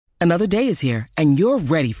Another day is here, and you're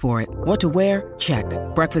ready for it. What to wear? Check.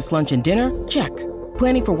 Breakfast, lunch, and dinner? Check.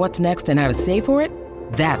 Planning for what's next and how to save for it?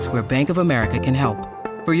 That's where Bank of America can help.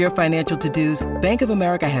 For your financial to-dos, Bank of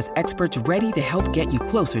America has experts ready to help get you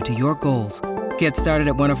closer to your goals. Get started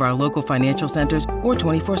at one of our local financial centers or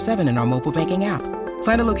 24/7 in our mobile banking app.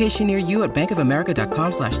 Find a location near you at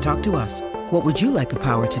bankofamerica.com/talktous. What would you like the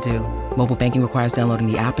power to do? Mobile banking requires downloading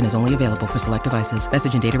the app and is only available for select devices.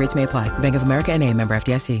 Message and data rates may apply. Bank of America N.A., member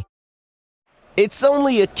FDIC. It's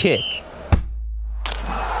only a kick,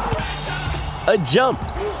 a jump,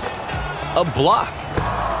 a block.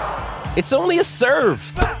 It's only a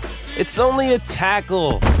serve. It's only a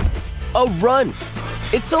tackle, a run.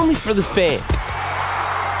 It's only for the fans.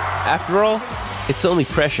 After all, it's only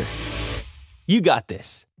pressure. You got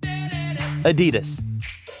this. Adidas.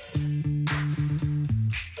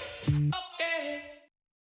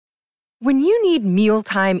 When you need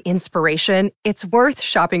mealtime inspiration, it's worth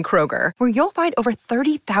shopping Kroger, where you'll find over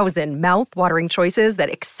 30,000 mouth-watering choices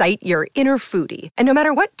that excite your inner foodie. And no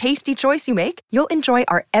matter what tasty choice you make, you'll enjoy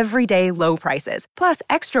our everyday low prices, plus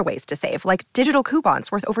extra ways to save, like digital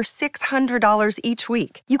coupons worth over $600 each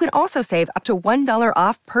week. You can also save up to $1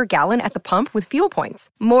 off per gallon at the pump with fuel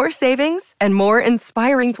points. More savings and more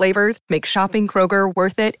inspiring flavors make shopping Kroger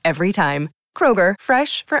worth it every time. Kroger,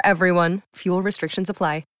 fresh for everyone. Fuel restrictions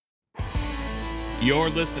apply.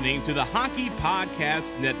 You're listening to the Hockey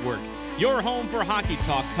Podcast Network, your home for hockey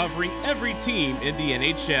talk covering every team in the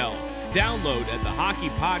NHL. Download at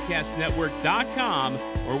thehockeypodcastnetwork.com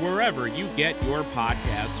or wherever you get your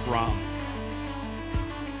podcasts from.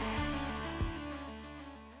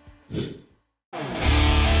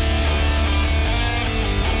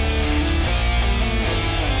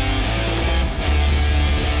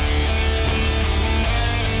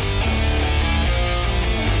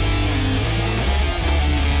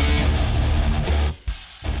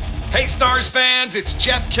 Hey Stars fans, it's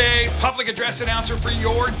Jeff Kay, public address announcer for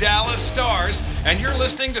your Dallas Stars, and you're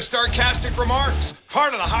listening to Starcastic Remarks,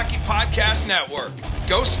 part of the Hockey Podcast Network.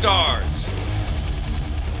 Go Stars!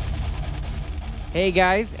 Hey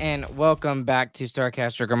guys, and welcome back to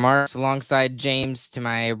Starcastic Remarks alongside James to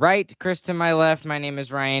my right, Chris to my left. My name is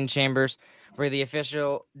Ryan Chambers. We're the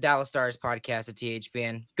official Dallas Stars podcast at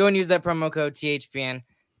THPN. Go and use that promo code THPN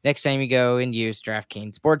next time you go and use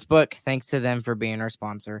DraftKings Sportsbook. Thanks to them for being our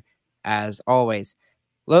sponsor. As always,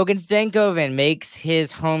 Logan Stankoven makes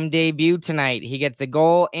his home debut tonight. He gets a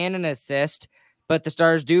goal and an assist, but the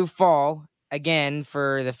Stars do fall again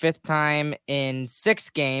for the fifth time in 6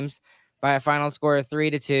 games by a final score of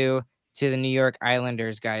 3-2 to the New York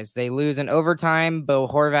Islanders, guys. They lose in overtime. Bo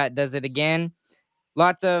Horvat does it again.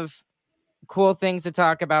 Lots of cool things to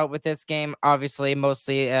talk about with this game. Obviously,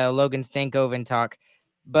 mostly Logan Stankoven talk,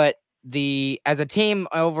 but as a team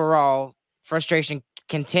overall, frustration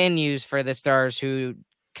continues for the Stars, who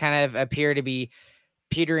kind of appear to be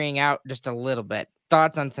petering out just a little bit.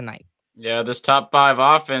 Thoughts on tonight? Yeah, this top 5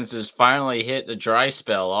 offense has finally hit a dry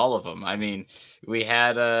spell, all of them. I mean, we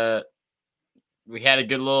had a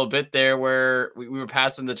good little bit there where we were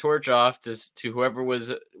passing the torch off to whoever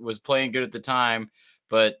was playing good at the time,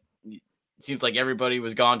 but it seems like everybody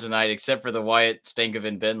was gone tonight except for the Wyatt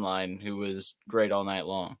Stankoven Ben line, who was great all night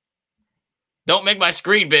long. Don't make my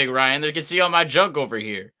screen big, Ryan. They can see all my junk over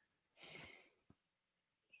here.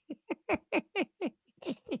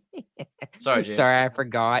 Sorry, James. Sorry, I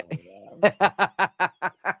forgot.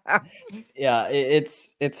 Yeah,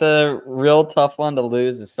 it's a real tough one to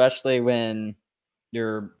lose, especially when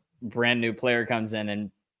your brand new player comes in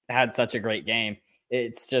and had such a great game.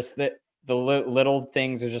 It's just that the little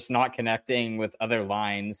things are just not connecting with other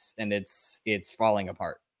lines, and it's falling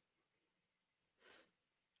apart.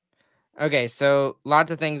 Okay, so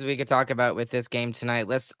lots of things we could talk about with this game tonight.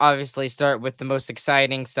 Let's obviously start with the most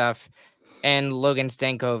exciting stuff, and Logan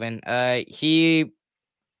Stankoven. He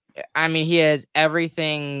has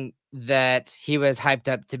everything that he was hyped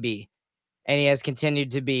up to be, and he has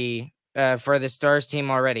continued to be for the Stars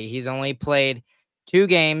team already. He's only played 2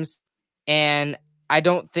 games, and I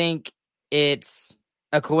don't think it's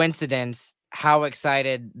a coincidence how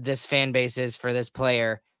excited this fan base is for this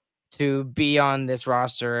player to be on this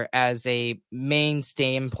roster as a main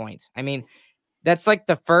standpoint. I mean, that's like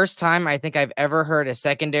the first time I think I've ever heard a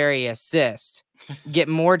secondary assist get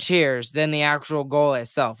more cheers than the actual goal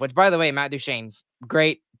itself, which, by the way, Matt Duchene,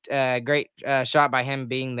 great shot by him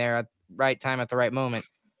being there at the right time at the right moment.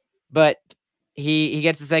 But he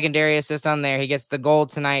gets the secondary assist on there. He gets the goal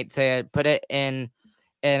tonight to put it in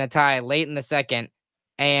a tie late in the second.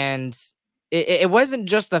 And it wasn't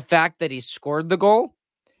just the fact that he scored the goal.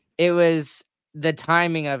 It was the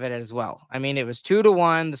timing of it as well. I mean, it was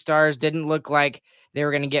 2-1. The Stars didn't look like they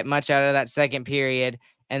were going to get much out of that second period.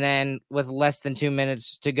 And then with less than 2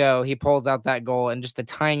 minutes to go, he pulls out that goal, and just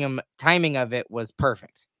the timing of it was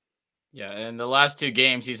perfect. Yeah, and the last 2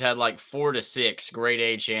 games, he's had like 4 to 6 grade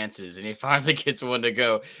A chances, and he finally gets one to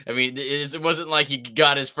go. I mean, it wasn't like he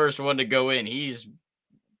got his first one to go in. He's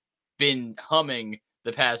been humming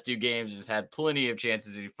the past 2 games, has had plenty of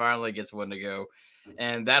chances, and he finally gets one to go.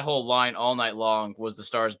 And that whole line all night long was the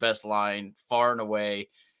Stars' best line, far and away.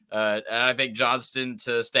 And I think Johnston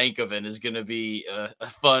to Stankoven is going to be a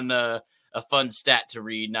fun stat to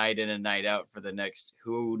read night in and night out for the next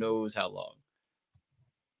who knows how long.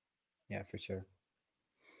 Yeah, for sure.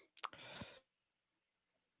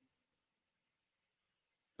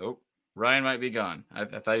 Oh, Ryan might be gone. I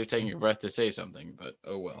thought you were taking your breath to say something, but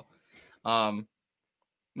oh well.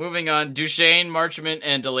 Moving on, Duchesne, Marchment,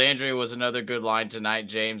 and Delandria was another good line tonight,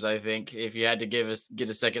 James. I think if you had to get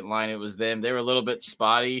a second line, it was them. They were a little bit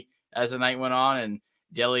spotty as the night went on, and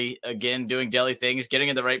Delhi, again, doing Delhi things, getting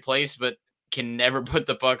in the right place, but can never put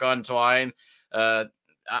the puck on Twine. I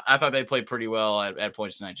thought they played pretty well at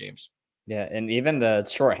points tonight, James. Yeah, and even the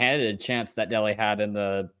shorthanded chance that Delhi had in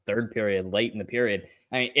the third period, late in the period.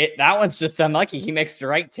 I mean, that one's just unlucky. He makes the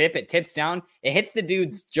right tip. It tips down. It hits the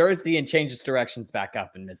dude's jersey and changes directions back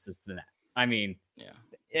up and misses the net. I mean,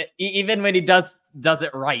 yeah. Even when he does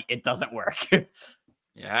it right, it doesn't work.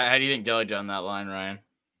 Yeah, how do you think Delhi done that line, Ryan?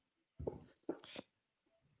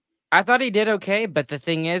 I thought he did okay, but the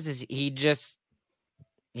thing is he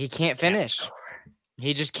can't finish.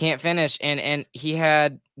 He just can't finish. And he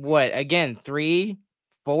had 3,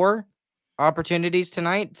 4 opportunities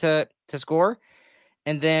tonight to score.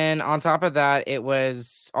 And then on top of that, it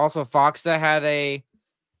was also Fox that had a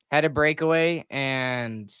breakaway.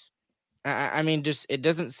 And I mean, just, it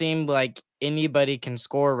doesn't seem like anybody can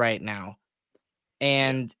score right now.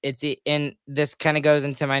 And this kind of goes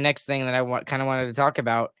into my next thing that I kind of wanted to talk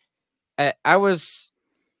about. I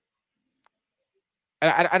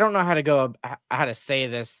don't know how to say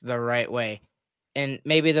this the right way. And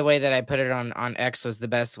maybe the way that I put it on X was the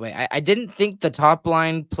best way. I didn't think the top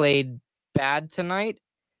line played bad tonight,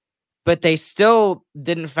 but they still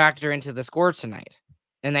didn't factor into the score tonight.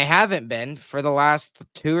 And they haven't been for the last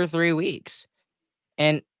 2 or 3 weeks.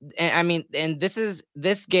 And I mean, and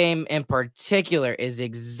this game in particular is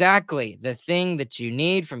exactly the thing that you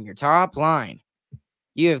need from your top line.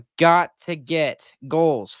 You have got to get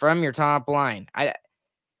goals from your top line. I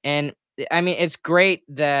mean, it's great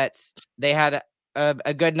that they had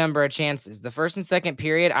a good number of chances. The first and second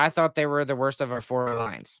period, I thought they were the worst of our 4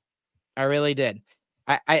 lines. I really did.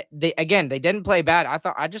 They didn't play bad.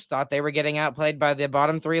 I just thought they were getting outplayed by the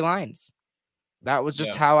bottom 3 lines. That was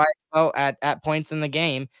just how I felt at points in the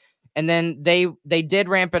game. And then they did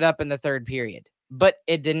ramp it up in the third period, but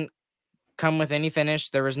it didn't come with any finish.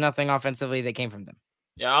 There was nothing offensively that came from them.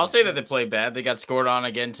 Yeah, I'll say that they played bad. They got scored on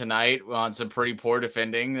again tonight on some pretty poor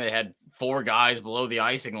defending. They had 4 guys below the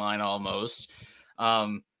icing line almost.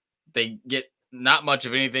 They get not much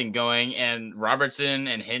of anything going, and Robertson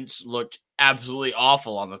and Hintz looked absolutely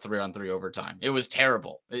awful on the 3-on-3 overtime. It was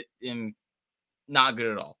terrible. Not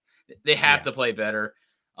good at all. They have to play better.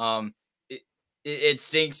 It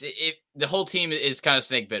stinks. The whole team is kind of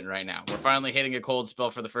snake bitten right now. We're finally hitting a cold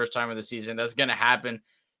spell for the first time of the season. That's going to happen.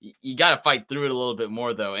 You got to fight through it a little bit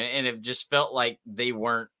more, though. And it just felt like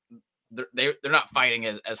they're not fighting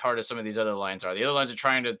as hard as some of these other lines are. The other lines are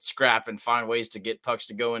trying to scrap and find ways to get pucks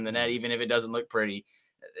to go in the net, even if it doesn't look pretty.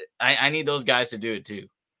 I need those guys to do it too.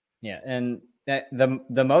 Yeah. And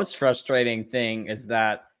the most frustrating thing is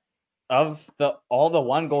that of all the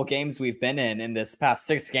 1-goal games we've been in this past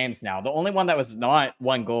 6 games now, the only one that was not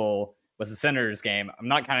 1 goal was the Senators game. I'm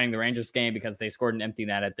not counting the Rangers game because they scored an empty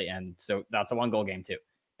net at the end. So that's a 1-goal game too.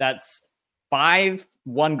 That's 5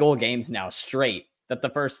 1-goal games now straight that the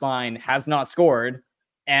first line has not scored,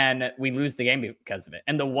 and we lose the game because of it.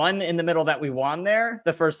 And the one in the middle that we won there,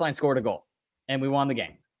 the first line scored a goal, and we won the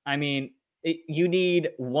game. I mean, you need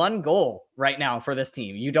 1 goal right now for this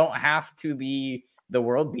team. You don't have to be the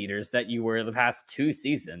world beaters that you were the past 2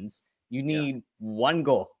 seasons. You need 1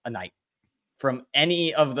 goal a night from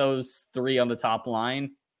any of those 3 on the top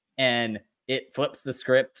line, and it flips the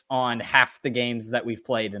script on half the games that we've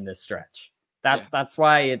played in this stretch. That's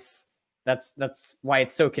why it's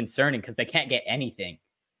so concerning, because they can't get anything.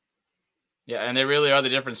 Yeah, and they really are the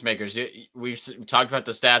difference makers. We've talked about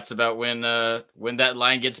the stats about when that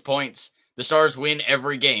line gets points. The Stars win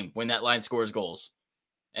every game when that line scores goals.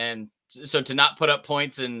 And so to not put up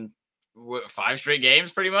points in 5 straight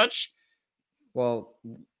games, pretty much. Well,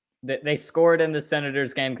 they scored in the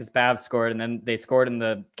Senators game because Pav scored, and then they scored in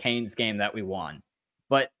the Canes game that we won.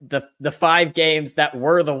 But the 5 games that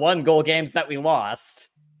were the 1-goal games that we lost,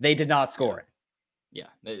 they did not score it. Yeah,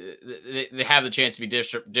 they have the chance to be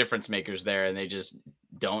difference makers there, and they just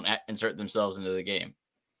don't insert themselves into the game.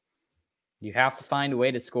 You have to find a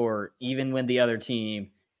way to score even when the other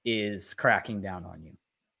team is cracking down on you.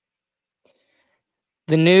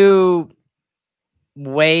 The new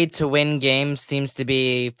way to win games seems to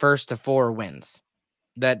be first to 4 wins.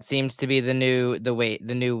 That seems to be the new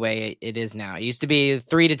way it is now. It used to be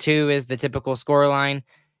 3-2 is the typical score line.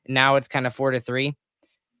 Now it's kind of 4-3.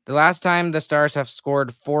 The last time the Stars have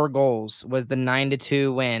scored 4 goals was the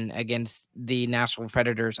 9-2 win against the Nashville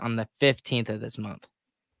Predators on the 15th of this month.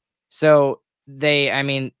 So they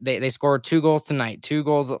scored 2 goals tonight, 2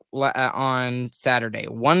 goals on Saturday,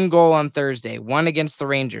 1 goal on Thursday, 1 against the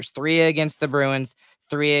Rangers, 3 against the Bruins,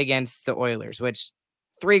 3 against the Oilers, which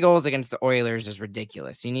 3 goals against the Oilers is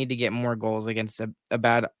ridiculous. You need to get more goals against a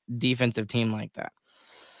bad defensive team like that.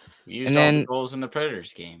 We used all the goals in the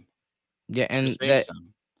Predators game. Yeah,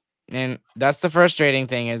 and that's the frustrating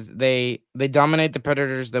thing is they dominate the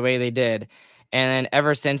Predators the way they did. And then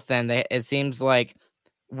ever since then, it seems like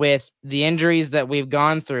with the injuries that we've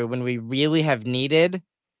gone through, when we really have needed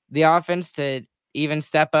the offense to even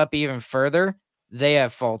step up even further, they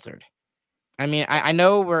have faltered. I mean, I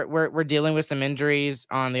know we're dealing with some injuries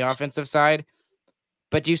on the offensive side,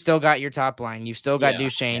 but you still got your top line. You still got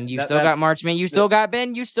Duchesne. You still got Marchment. You still got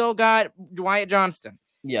Ben. You still got Wyatt Johnston.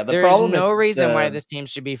 Yeah, there's no reason why this team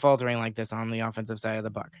should be faltering like this on the offensive side of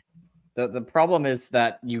the puck. The problem is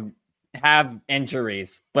that you have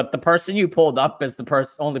injuries, but the person you pulled up is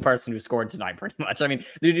the only person who scored tonight, pretty much. I mean,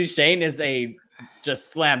 Duchesne is a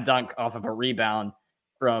just slam dunk off of a rebound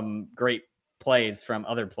from great plays from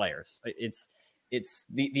other players. It's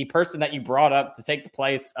the person that you brought up to take the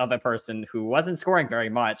place of a person who wasn't scoring very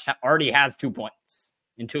much already has 2 points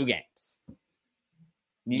in 2 games.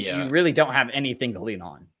 You really don't have anything to lean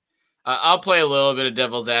on. I'll play a little bit of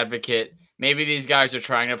devil's advocate. Maybe these guys are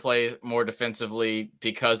trying to play more defensively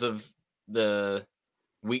because of the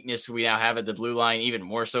weakness we now have at the blue line, even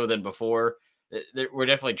more so than before. We're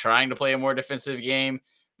definitely trying to play a more defensive game.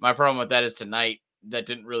 My problem with that is tonight, that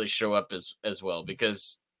didn't really show up as well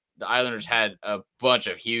because the Islanders had a bunch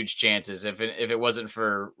of huge chances. If it wasn't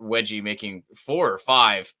for Wedgie making 4 or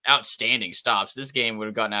 5 outstanding stops, this game would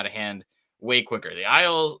have gotten out of hand way quicker. The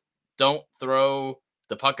Isles don't throw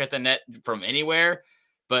the puck at the net from anywhere,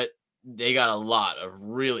 but they got a lot of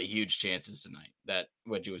really huge chances tonight that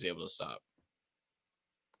Wedgie was able to stop.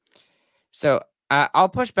 So I'll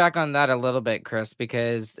push back on that a little bit, Chris,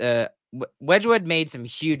 because Wedgwood made some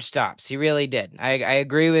huge stops. He really did. I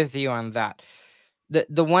agree with you on that.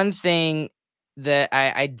 The one thing that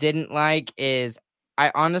I didn't like is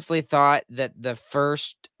I honestly thought that the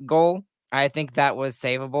first goal, I think that was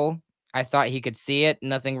savable. I thought he could see it.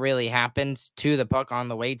 Nothing really happened to the puck on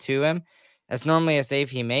the way to him. That's normally a save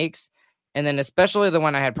he makes. And then especially the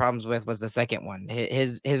one I had problems with was the second one.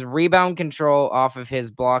 His rebound control off of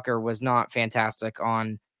his blocker was not fantastic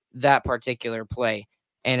on that particular play.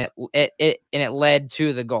 And it led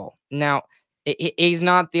to the goal. Now, he's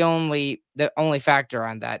not the only factor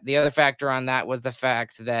on that. The other factor on that was the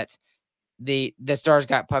fact that the Stars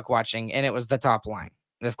got puck watching, and it was the top line,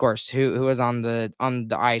 of course, who was on the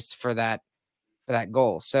ice for that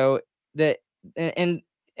goal. So that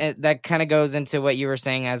kind of goes into what you were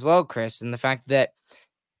saying as well, Chris, and the fact that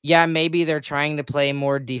maybe they're trying to play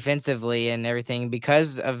more defensively and everything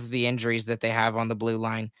because of the injuries that they have on the blue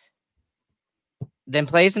line. Then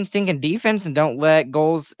play some stinking defense and don't let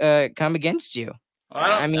goals come against you. Well,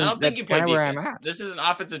 I don't think you play defense. Where I'm at. This is an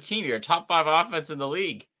offensive team. You're a top 5 offense in the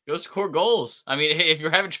league. Go score goals. I mean, if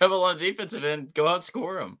you're having trouble on defensive end, go out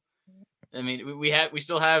score them. I mean, we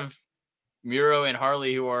still have Muro and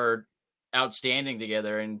Harley who are outstanding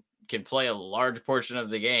together and can play a large portion of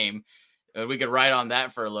the game. We could ride on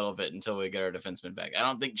that for a little bit until we get our defenseman back. I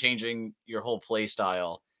don't think changing your whole play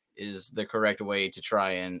style is the correct way to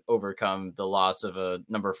try and overcome the loss of a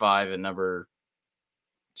number 5 and number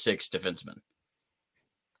 6 defenseman.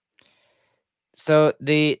 So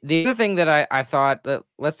the other thing that I thought,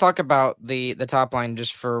 let's talk about the top line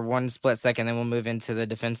just for one split second, then we'll move into the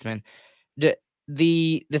defenseman.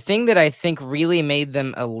 The thing that I think really made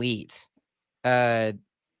them elite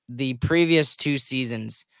the previous 2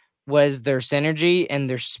 seasons was their synergy and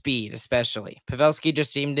their speed, especially. Pavelski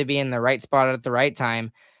just seemed to be in the right spot at the right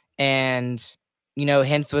time. And,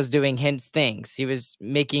 Hintz was doing Hintz things. He was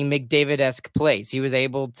making McDavid-esque plays. He was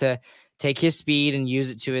able to take his speed and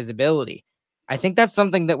use it to his ability. I think that's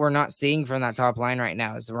something that we're not seeing from that top line right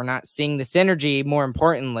now, is we're not seeing the synergy, more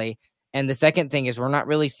importantly. And the second thing is we're not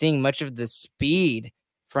really seeing much of the speed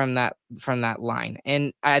from that line.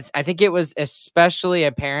 And I think it was especially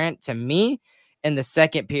apparent to me in the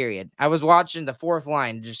second period. I was watching the fourth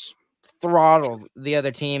line just throttle the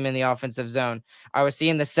other team in the offensive zone. I was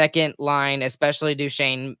seeing the second line, especially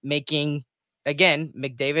Duchesne, making, again,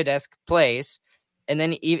 McDavid-esque plays. And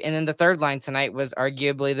then the third line tonight was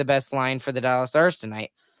arguably the best line for the Dallas Stars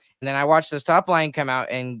tonight. And then I watched this top line come out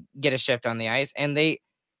and get a shift on the ice. And they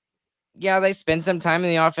spend some time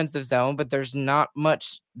in the offensive zone, but there's not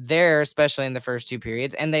much there, especially in the first two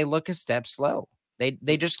periods. And they look a step slow.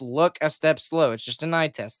 They just look a step slow. It's just an eye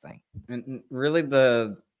test thing. And really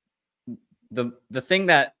the thing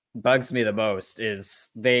that bugs me the most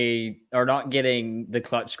is they are not getting the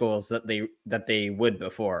clutch goals that they would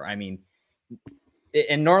before. I mean,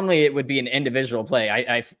 and normally it would be an individual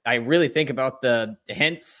play. I really think about the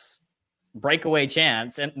Hintz breakaway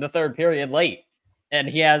chance in the third period late, and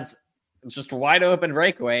he has just a wide open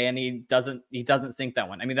breakaway, and he doesn't sink that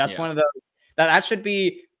one. I mean, that's one of those that should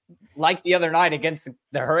be like the other night against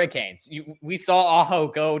the Hurricanes. We saw Aho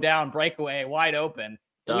go down breakaway wide open.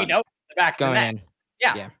 Done. We know the back going of the net. in.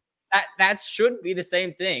 Yeah. That should be the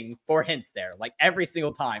same thing for Hintz there. Like every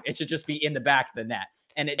single time, it should just be in the back of the net,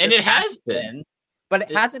 and it has been. But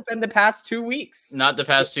it hasn't been the past 2 weeks. Not the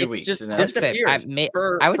past 2 weeks. Just and disappeared. I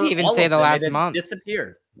would even say the last month.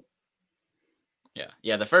 Disappeared.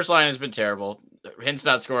 Yeah. The first line has been terrible. Hintz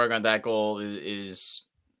not scoring on that goal is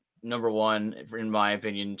number one, in my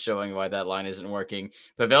opinion, showing why that line isn't working.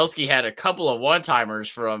 Pavelski had a couple of one-timers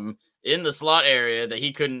from in the slot area that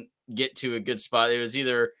he couldn't get to a good spot. It was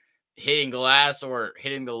either hitting glass or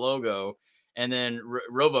hitting the logo. And then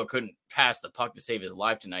Robo couldn't pass the puck to save his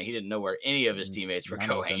life tonight. He didn't know where any of his teammates were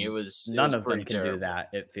going. None of them can do that,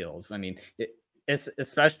 it feels. I mean, it's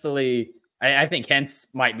especially, I think Hintz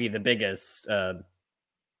might be the biggest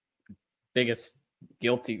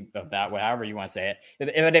guilty of that, however you want to say it. But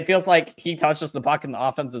it feels like he touches the puck in the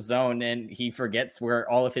offensive zone and he forgets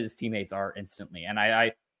where all of his teammates are instantly. And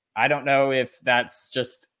I don't know if that's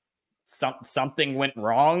just something went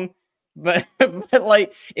wrong. But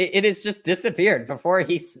like it has just disappeared. Before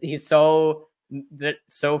he's so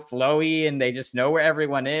flowy and they just know where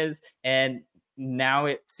everyone is, and now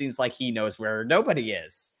it seems like he knows where nobody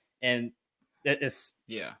is. And it's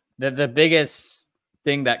the biggest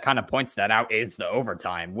thing that kind of points that out is the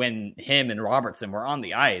overtime when him and Robertson were on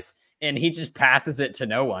the ice and he just passes it to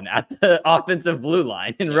no one at the offensive blue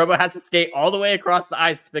line, and Robo has to skate all the way across the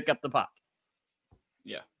ice to pick up the puck.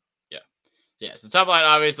 Yes, the top line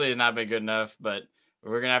obviously has not been good enough, but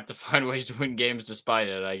we're going to have to find ways to win games despite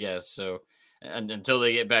it, I guess. So until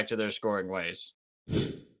they get back to their scoring ways.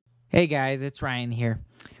 Hey guys, it's Ryan here.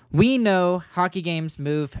 We know hockey games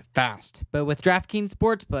move fast, but with DraftKings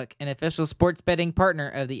Sportsbook, an official sports betting partner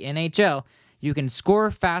of the NHL, you can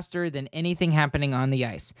score faster than anything happening on the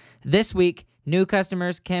ice. This week, new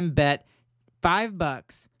customers can bet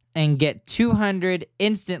 $5 and get $200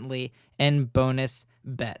 instantly in bonus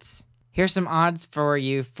bets. Here's some odds for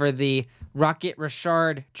you for the Rocket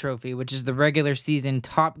Richard Trophy, which is the regular season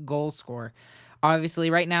top goal scorer. Obviously,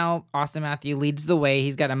 right now, Austin Matthews leads the way.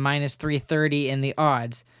 He's got a minus 330 in the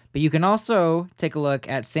odds. But you can also take a look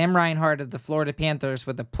at Sam Reinhart of the Florida Panthers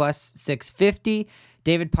with a plus 650,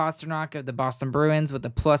 David Pastrnak of the Boston Bruins with a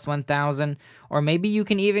plus 1,000, or maybe you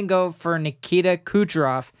can even go for Nikita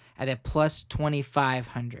Kucherov at a plus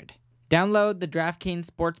 2,500. Download the DraftKings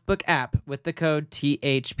Sportsbook app with the code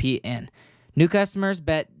THPN. New customers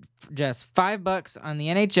bet just $5 on the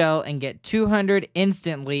NHL and get $200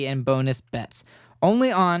 instantly in bonus bets.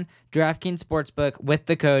 Only on DraftKings Sportsbook with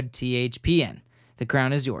the code THPN. The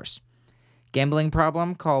crown is yours. Gambling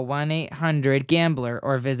problem? Call 1-800-GAMBLER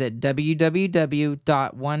or visit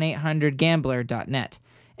www.1800gambler.net.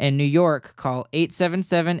 In New York, call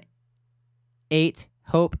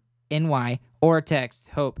 877-8-HOPE-NY or text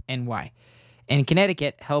HOPE-NY. In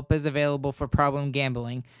Connecticut, help is available for problem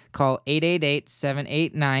gambling. Call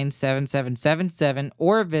 888-789-7777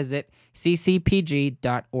 or visit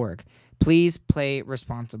ccpg.org. Please play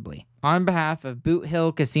responsibly. On behalf of Boot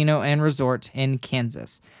Hill Casino and Resort in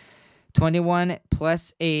Kansas. 21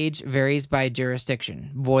 plus age varies by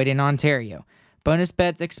jurisdiction. Void in Ontario. Bonus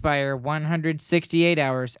bets expire 168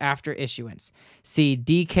 hours after issuance. See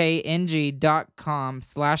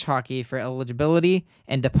dkng.com/hockey for eligibility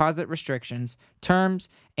and deposit restrictions, terms,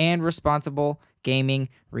 and responsible gaming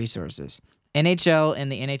resources. NHL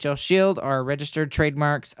and the NHL Shield are registered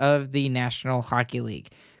trademarks of the National Hockey League.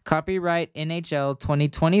 Copyright NHL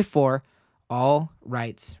 2024. All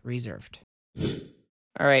rights reserved.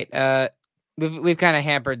 All right. We've kind of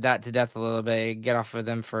hampered that to death a little bit. Get off of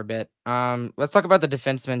them for a bit. Let's talk about the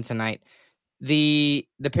defensemen tonight. the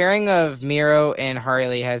pairing of Miro and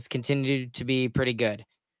Harley has continued to be pretty good.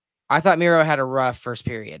 I thought Miro had a rough first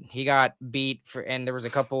period. He got beat and there was a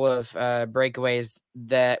couple of breakaways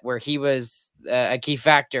where he was a key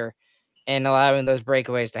factor in allowing those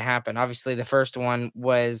breakaways to happen. Obviously, the first one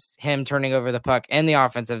was him turning over the puck in the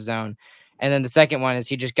offensive zone, and then the second one is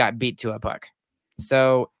he just got beat to a puck.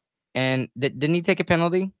 So, and didn't he take a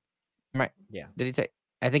penalty? Right? Yeah. Did he take?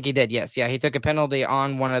 I think he did. Yes. Yeah, he took a penalty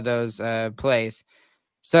on one of those plays.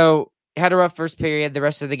 So had a rough first period. The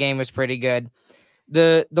rest of the game was pretty good.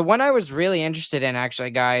 The one I was really interested in,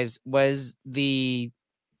 actually, guys, was the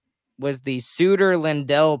Suter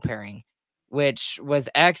Lindell pairing, which was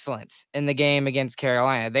excellent in the game against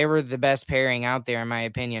Carolina. They were the best pairing out there, in my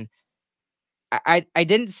opinion. I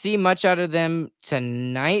didn't see much out of them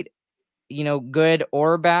tonight, good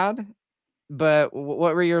or bad. But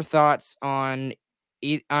what were your thoughts on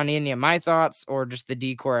any of my thoughts or just the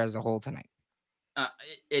decor as a whole tonight?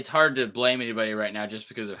 It's hard to blame anybody right now just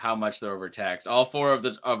because of how much they're overtaxed. All four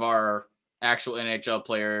of our actual NHL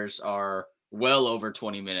players are well over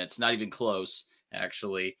 20 minutes, not even close,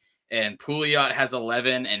 actually. And Pouliot has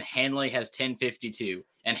 11, and Hanley has 10:52.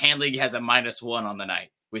 And Hanley has a -1 on the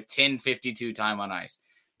night with 10:52 time on ice.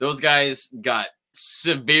 Those guys got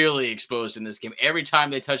severely exposed in this game. Every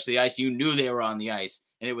time they touched the ice, you knew they were on the ice,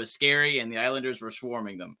 and it was scary, and the Islanders were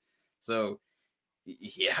swarming them. So,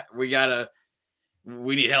 yeah, we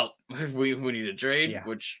need help. We need a trade,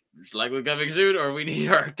 which is likely coming soon, or we need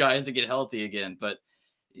our guys to get healthy again. But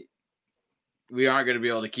we aren't going to be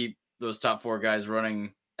able to keep those top four guys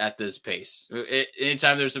running at this pace.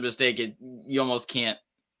 Anytime there's a mistake, you almost can't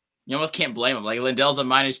blame him. Like Lindell's a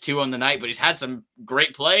 -2 on the night, but he's had some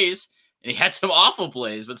great plays. And he had some awful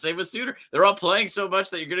plays, but same with Suter. They're all playing so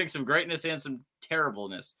much that you're getting some greatness and some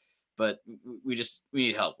terribleness. But we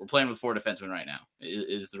need help. We're playing with 4 defensemen right now,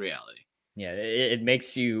 is the reality. Yeah, it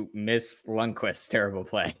makes you miss Lundqvist's terrible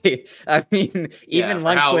play. I mean, even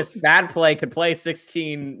Lundqvist's bad play could play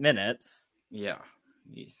 16 minutes. Yeah.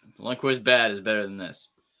 Lundqvist's bad is better than this.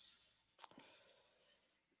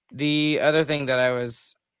 The other thing that I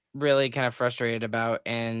was really kind of frustrated about,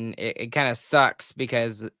 and it kind of sucks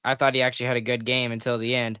because I thought he actually had a good game until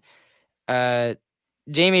the end.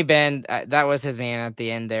 Jamie Benn, that was his man at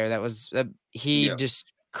the end there. That was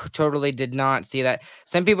just totally did not see that.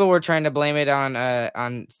 Some people were trying to blame it on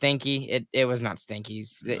Stanky. It was not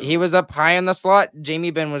Stanky's. No. He was up high in the slot.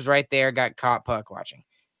 Jamie Benn was right there, got caught puck watching.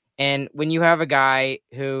 And when you have a guy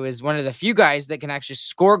who is one of the few guys that can actually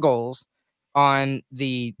score goals on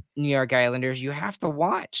the New York Islanders, you have to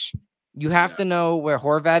watch. You have to know where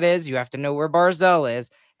Horvat is. You have to know where Barzal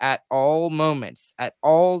is at all moments, at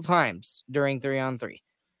all times during 3-on-3.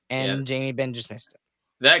 And Jamie Benn just missed it.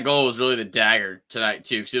 That goal was really the dagger tonight,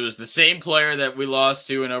 too, because it was the same player that we lost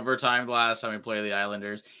to in overtime last time we played the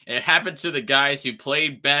Islanders. And it happened to the guys who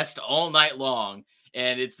played best all night long.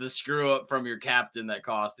 And it's the screw up from your captain that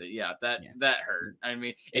cost it. Yeah, that hurt. I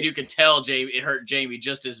mean, and you could tell it hurt Jamie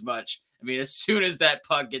just as much. I mean, as soon as that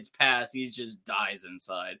puck gets past, he just dies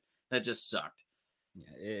inside. That just sucked.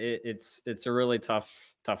 Yeah, it's a really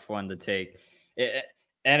tough one to take.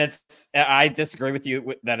 I disagree with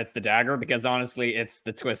you that it's the dagger, because honestly, it's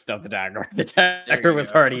the twist of the dagger. The dagger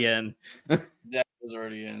was already in. That was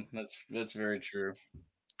already in. That's very true.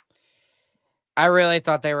 I really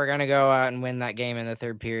thought they were going to go out and win that game in the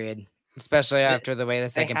third period, especially after the way the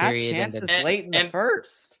second period chances ended. Late in the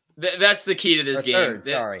first. That's the key to this game.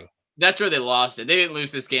 Sorry. That's where they lost it. They didn't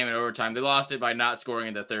lose this game in overtime. They lost it by not scoring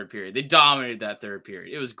in the third period. They dominated that third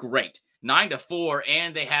period. It was great. 9-4,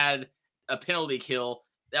 and they had a penalty kill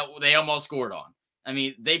that they almost scored on. I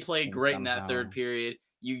mean, they played great in that third period.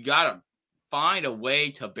 You got to find a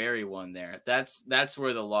way to bury one there. That's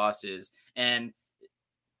where the loss is. And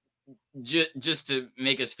just to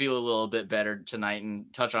make us feel a little bit better tonight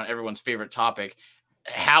and touch on everyone's favorite topic,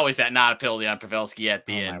 how is that not a penalty on Pavelski at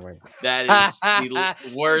the end? That is the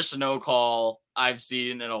worst no call I've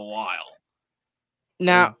seen in a while.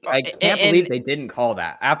 Now, I can't believe they didn't call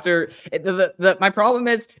that. After my problem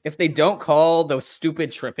is, if they don't call the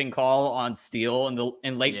stupid tripping call on Steele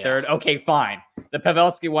in late third, okay, fine. The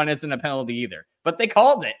Pavelski one isn't a penalty either, but they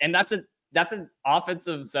called it, and that's an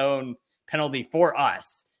offensive zone penalty for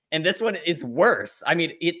us. And this one is worse. I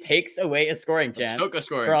mean, it takes away a scoring chance. Took a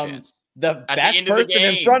scoring chance. The best person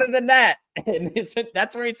in front of the net. And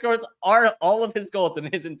that's where he scores all of his goals in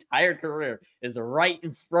his entire career, is right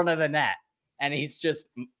in front of the net. And he's just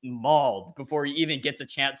mauled before he even gets a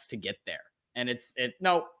chance to get there. And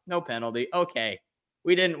no penalty. Okay.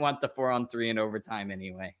 We didn't want the 4-on-3 in overtime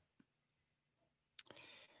anyway.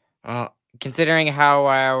 Considering how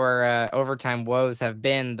our overtime woes have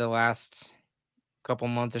been the last couple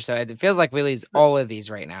months or so. It feels like we lose all of these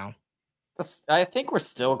right now. I think we're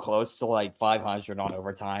still close to like 500 on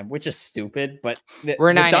overtime, which is stupid. But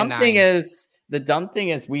we're the dumb 9-9. thing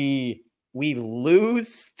is we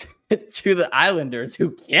lose to the Islanders,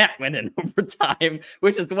 who can't win in overtime,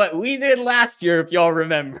 which is what we did last year, if y'all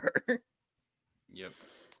remember. Yep.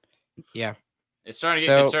 Yeah. It's starting to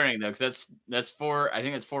get concerning though, because that's 4. I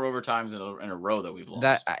think it's 4 overtimes in a row that we've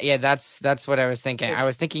lost. That's what I was thinking. I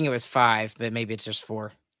was thinking it was 5, but maybe it's just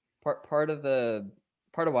 4. Part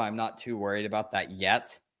of why I'm not too worried about that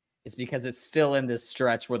yet is because it's still in this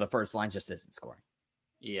stretch where the first line just isn't scoring.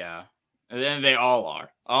 Yeah, and then they all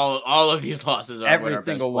are. All of these losses are every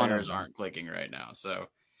single one players aren't clicking right now. So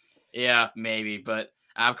yeah, maybe, but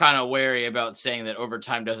I'm kind of wary about saying that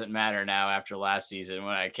overtime doesn't matter now after last season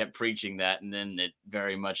when I kept preaching that, and then it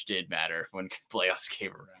very much did matter when playoffs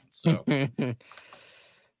came around. So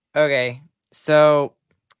okay, so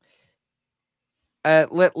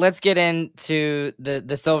let's get into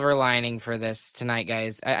the silver lining for this tonight,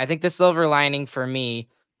 guys. I think the silver lining for me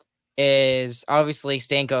is obviously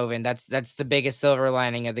Stankoven. That's the biggest silver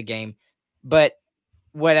lining of the game. But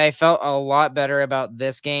what I felt a lot better about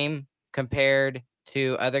this game compared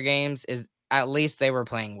to other games is at least they were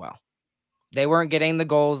playing well. They weren't getting the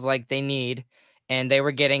goals like they need, and they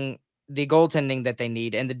were getting the goaltending that they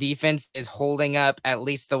need, and the defense is holding up at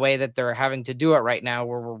least the way that they're having to do it right now,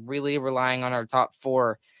 where we're really relying on our top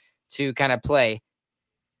 4 to kind of play.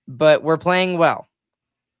 But we're playing well.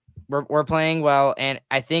 We're playing well, and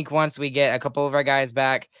I think once we get a couple of our guys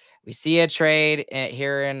back, we see a trade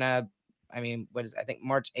here in I think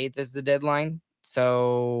March 8th is the deadline,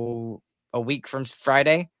 so a week from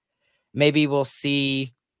Friday. Maybe we'll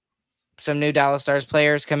see some new Dallas Stars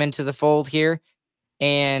players come into the fold here.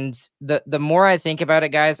 And the more I think about it,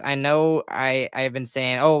 guys, I know I've been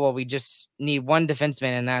saying, oh, well, we just need one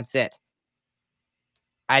defenseman and that's it.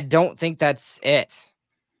 I don't think that's it.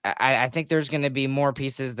 I think there's going to be more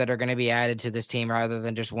pieces that are going to be added to this team rather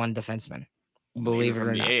than just one defenseman. Believe it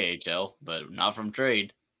or not. From the AHL, but not from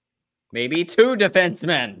trade. Maybe 2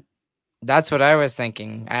 defensemen. That's what I was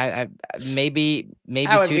thinking. Maybe 2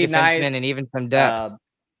 defensemen nice. And even some depth.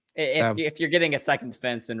 If you're getting a second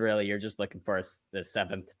defenseman, really, you're just looking for the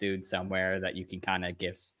 7th dude somewhere that you can kind of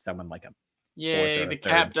give someone like a the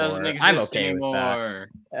cap doesn't exist anymore.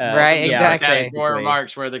 Right, exactly. That's more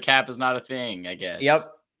remarks where the cap is not a thing, I guess. Yep.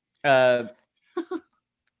 I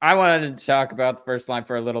wanted to talk about the first line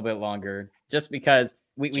for a little bit longer, just because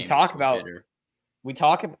we talk about.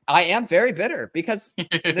 I am very bitter because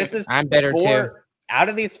this is I'm bitter too. Out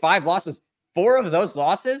of these 5 losses, 4 of those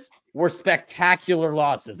losses were spectacular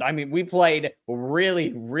losses. I mean, we played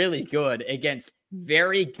really, really good against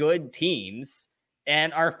very good teams,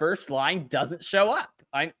 and our first line doesn't show up.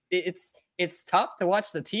 It's tough to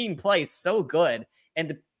watch the team play so good, and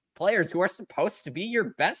the players who are supposed to be your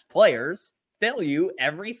best players fail you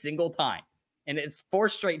every single time. And it's 4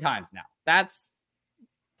 straight times now. That's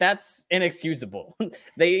inexcusable.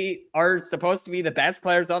 They are supposed to be the best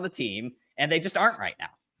players on the team, and they just aren't right now.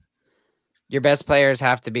 Your best players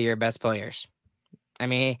have to be your best players. I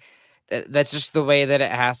mean, that's just the way that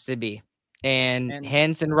it has to be. And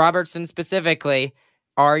Hintz and Robertson specifically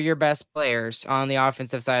are your best players on the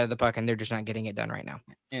offensive side of the puck, and they're just not getting it done right now.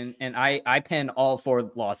 And I pin all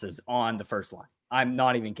 4 losses on the first line. I'm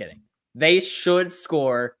not even kidding. They should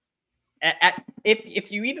score.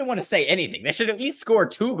 If you even want to say anything, they should at least score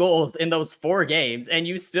 2 goals in those 4 games, and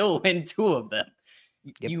you still win 2 of them.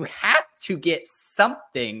 Yep. You have to get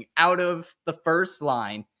something out of the first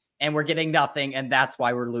line, and we're getting nothing, and that's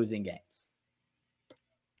why we're losing games.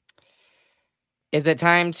 Is it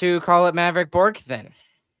time to call it Maverick Bourque then?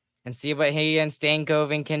 And see what he and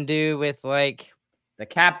Stankoven can do with, like... The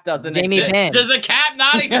cap doesn't Jamie exist. Penn. Does the cap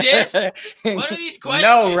not exist? What are these questions?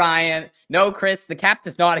 No, Ryan. No, Chris. The cap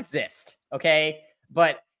does not exist. Okay?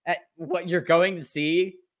 But what you're going to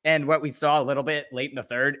see, and what we saw a little bit late in the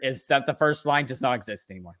third, is that the first line does not exist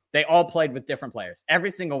anymore. They all played with different players. Every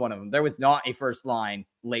single one of them. There was not a first line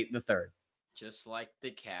late in the third. Just like the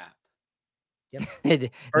cap.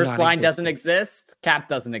 Yep. First line doesn't exist. Cap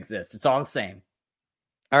doesn't exist. It's all the same.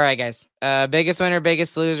 All right, guys. Biggest winner,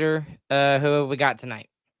 biggest loser. Who have we got tonight?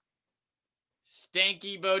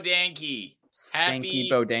 Stanky Bodanky. Stanky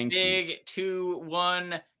Bodanky. Big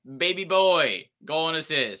 2-1 baby boy. Goal and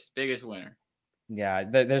assist. Biggest winner. Yeah,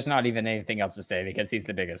 there's not even anything else to say because he's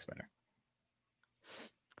the biggest winner.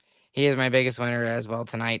 He is my biggest winner as well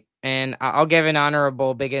tonight. And I'll give an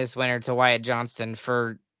honorable biggest winner to Wyatt Johnston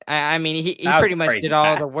for, I mean, he pretty much did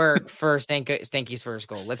all the work for Stanky's first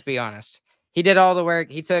goal. Let's be honest. He did all the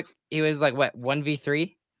work. He was like, what,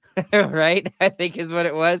 1v3? right? I think is what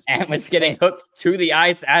it was. And was getting hooked to the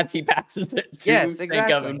ice as he passes it to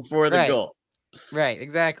Stankoven for the goal. Right,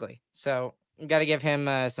 exactly. So you got to give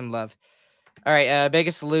him some love. All right,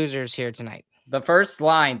 biggest losers here tonight. The first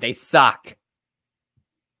line, they suck.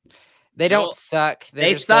 They don't suck.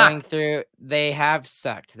 They're just going through. They have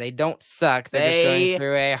sucked. They don't suck. They're just going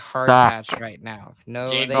through a hard patch right now. No,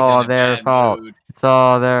 James they is don't. in a bad mood. It's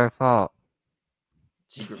all their fault.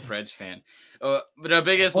 Secret Preds fan. But our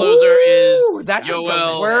biggest loser is that's Joel.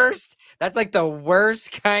 The worst. That's like the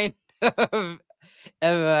worst kind of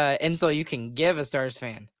insult you can give a Stars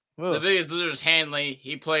fan. Whoa. The biggest loser is Hanley.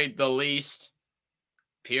 He played the least,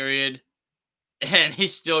 period. And he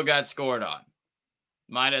still got scored on.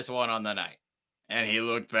 -1 on the night. And he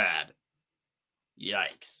looked bad.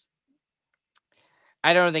 Yikes.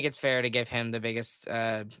 I don't think it's fair to give him the biggest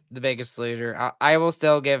loser. I will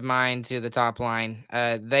still give mine to the top line.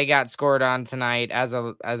 They got scored on tonight as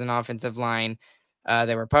an offensive line.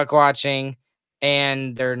 They were puck watching,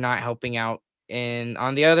 and they're not helping out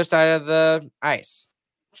on the other side of the ice.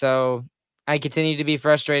 So I continue to be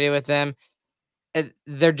frustrated with them.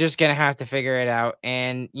 They're just gonna have to figure it out.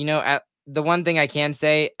 And the one thing I can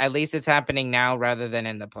say, at least it's happening now rather than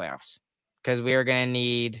in the playoffs, because we are gonna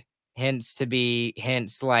need hints to be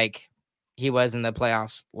hints like he was in the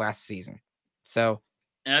playoffs last season. So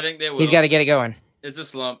and I think they will. He's got to get it going. It's a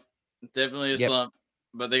slump. Definitely a slump.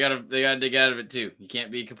 But they gotta dig out of it too. You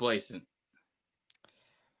can't be complacent.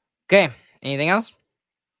 Okay. Anything else?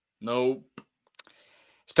 Nope.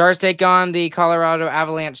 Stars take on the Colorado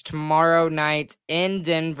Avalanche tomorrow night in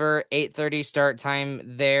Denver, 8:30 start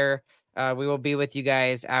time there. We will be with you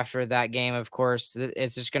guys after that game, of course.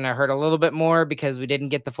 It's just going to hurt a little bit more because we didn't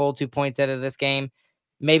get the full 2 points out of this game.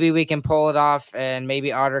 Maybe we can pull it off, and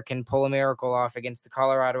maybe Otter can pull a miracle off against the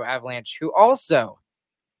Colorado Avalanche, who also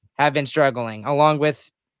have been struggling, along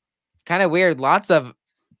with kind of weird, lots of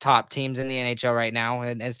top teams in the NHL right now,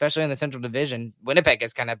 and especially in the Central Division. Winnipeg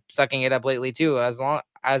is kind of sucking it up lately too, as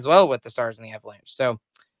well with the Stars and the Avalanche. So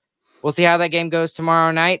we'll see how that game goes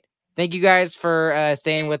tomorrow night. Thank you guys for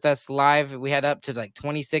staying with us live. We had up to like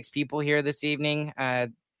 26 people here this evening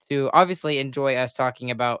to obviously enjoy us talking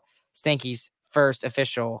about Stanky's first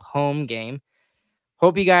official home game.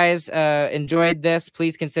 Hope you guys enjoyed this.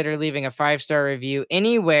 Please consider leaving a 5-star review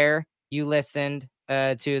anywhere you listened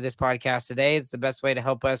to this podcast today. It's the best way to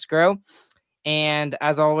help us grow. And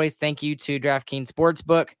as always, thank you to DraftKings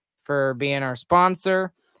Sportsbook for being our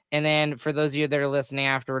sponsor. And then for those of you that are listening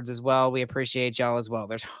afterwards as well, we appreciate y'all as well.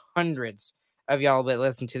 There's hundreds of y'all that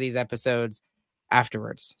listen to these episodes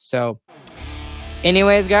afterwards. So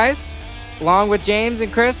anyways, guys, along with James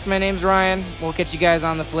and Chris, my name's Ryan. We'll catch you guys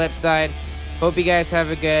on the flip side. Hope you guys have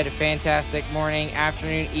a good, fantastic morning,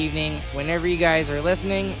 afternoon, evening, whenever you guys are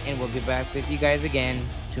listening. And we'll be back with you guys again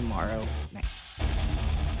tomorrow.